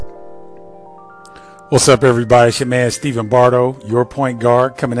What's up, everybody? It's your man, Stephen Bardo, your point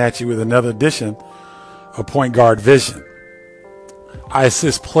guard, coming at you with another edition of Point Guard Vision. I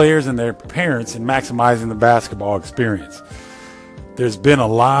assist players and their parents in maximizing the basketball experience. There's been a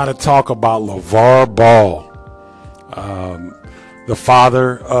lot of talk about LeVar Ball, the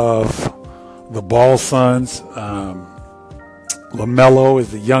father of the Ball sons. LaMelo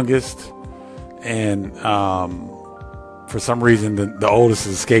is the youngest, and for some reason the oldest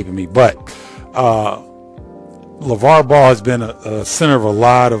is escaping me. But LeVar Ball has been a center of a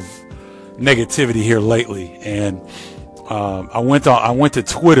lot of negativity here lately, and I went to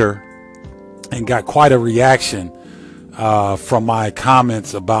Twitter and got quite a reaction from my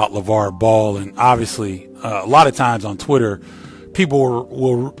comments about LeVar Ball. And obviously, a lot of times on Twitter, people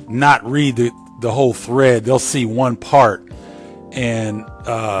will not read the whole thread. They'll see one part and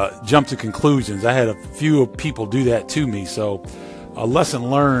jump to conclusions. I had a few people do that to me, so a lesson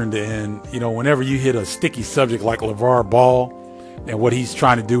learned. And whenever you hit a sticky subject like LeVar Ball and what he's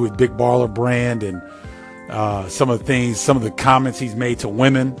trying to do with Big Baller Brand, and some of the comments he's made to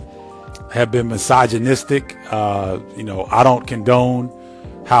women have been misogynistic. I don't condone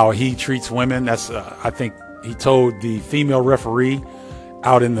how he treats women. I think he told the female referee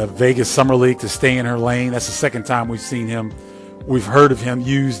out in the Vegas Summer League to stay in her lane. That's the second time we've heard of him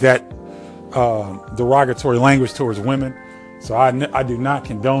use that derogatory language towards women. So I do not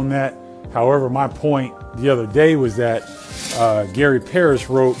condone that. However, my point the other day was that Gary Parrish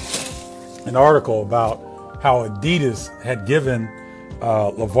wrote an article about how Adidas had given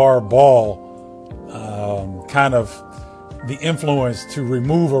LeVar Ball kind of the influence to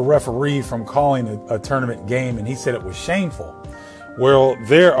remove a referee from calling a tournament game, and he said it was shameful. Well,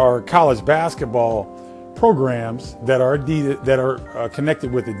 there are college basketball programs that are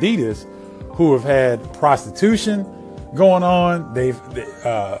connected with Adidas who have had prostitution going on. They've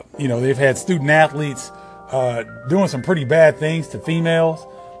had student athletes doing some pretty bad things to females,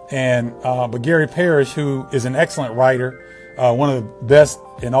 and but Gary Parrish, who is an excellent writer, one of the best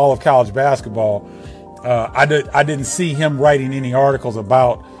in all of college basketball, I didn't see him writing any articles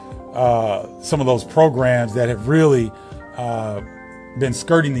about some of those programs that have really been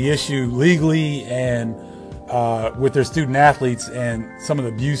skirting the issue legally and with their student athletes and some of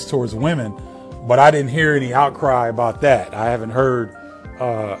the abuse towards women. But I didn't hear any outcry about that. I haven't heard,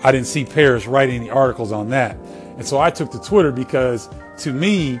 I didn't see Parrish writing any articles on that. And so I took to Twitter because, to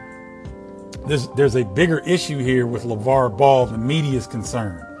me, there's a bigger issue here with LeVar Ball than media is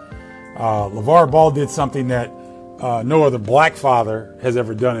concerned. LeVar Ball did something that no other black father has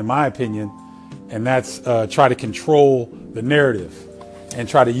ever done, in my opinion, and that's try to control the narrative and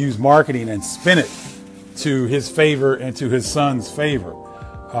try to use marketing and spin it to his favor and to his son's favor.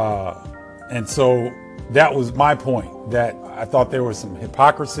 And so that was my point, that I thought there was some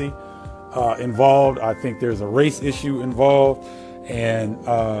hypocrisy involved. I think there's a race issue involved. And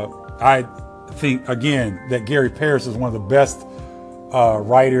I think, again, that Gary Parrish is one of the best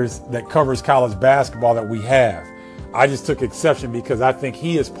writers that covers college basketball that we have. I just took exception because I think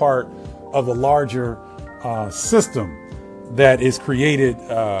he is part of the larger system that is created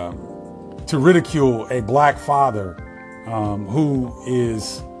to ridicule a black father who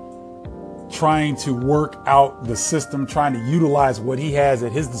is trying to work out the system, trying to utilize what he has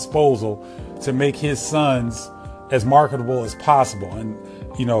at his disposal to make his sons as marketable as possible. And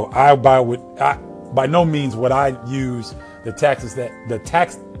by no means would I use the tactics that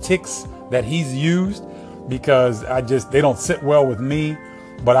he's used, because they don't sit well with me.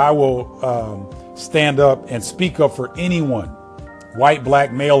 But I will stand up and speak up for anyone, white,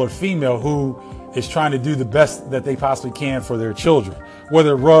 black, male, or female, who is trying to do the best that they possibly can for their children,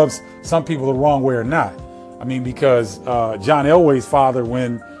 whether it rubs some people the wrong way or not. I mean, because John Elway's father,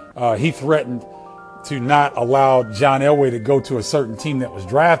 when he threatened to not allow John Elway to go to a certain team that was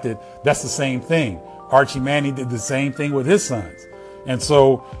drafted, that's the same thing. Archie Manning did the same thing with his sons. And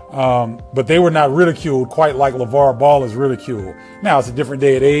so, but they were not ridiculed quite like LeVar Ball is ridiculed. Now, it's a different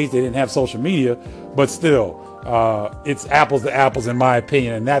day and age. They didn't have social media, but still, it's apples to apples, in my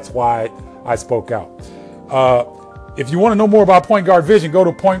opinion, and that's why I spoke out. If you want to know more about Point Guard Vision, go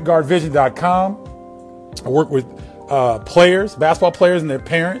to pointguardvision.com. I work with basketball players and their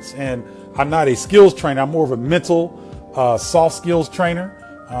parents, and I'm not a skills trainer. I'm more of a mental, soft skills trainer,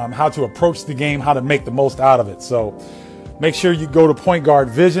 how to approach the game, how to make the most out of it. So make sure you go to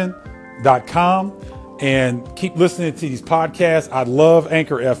pointguardvision.com and keep listening to these podcasts. I love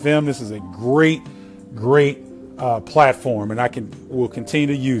Anchor FM. This is a great platform, and will continue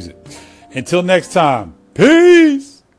to use it. Until next time, peace.